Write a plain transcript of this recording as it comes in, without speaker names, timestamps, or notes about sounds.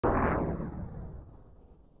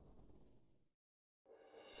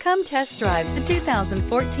Come test drive the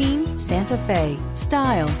 2014 Santa Fe.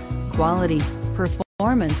 Style, quality,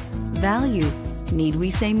 performance, value. Need we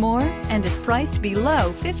say more? And is priced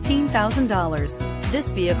below $15,000. This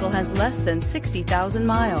vehicle has less than 60,000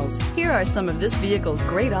 miles. Here are some of this vehicle's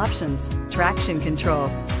great options: traction control,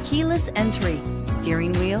 keyless entry,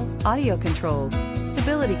 steering wheel audio controls,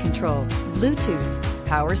 stability control, Bluetooth,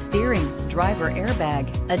 power steering, driver airbag,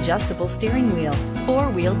 adjustable steering wheel,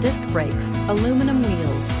 four-wheel disc brakes, aluminum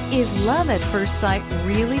wheels. Is love at first sight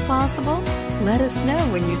really possible? Let us know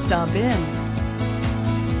when you stop in.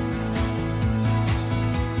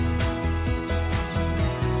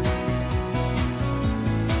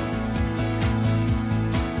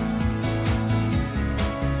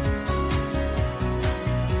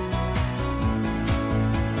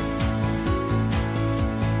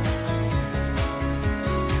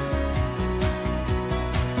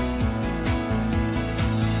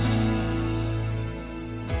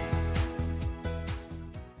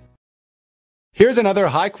 Here's another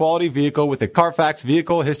high-quality vehicle with a Carfax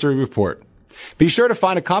Vehicle History Report. Be sure to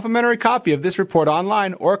find a complimentary copy of this report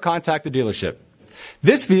online or contact the dealership.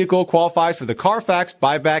 This vehicle qualifies for the Carfax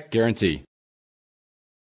Buyback Guarantee.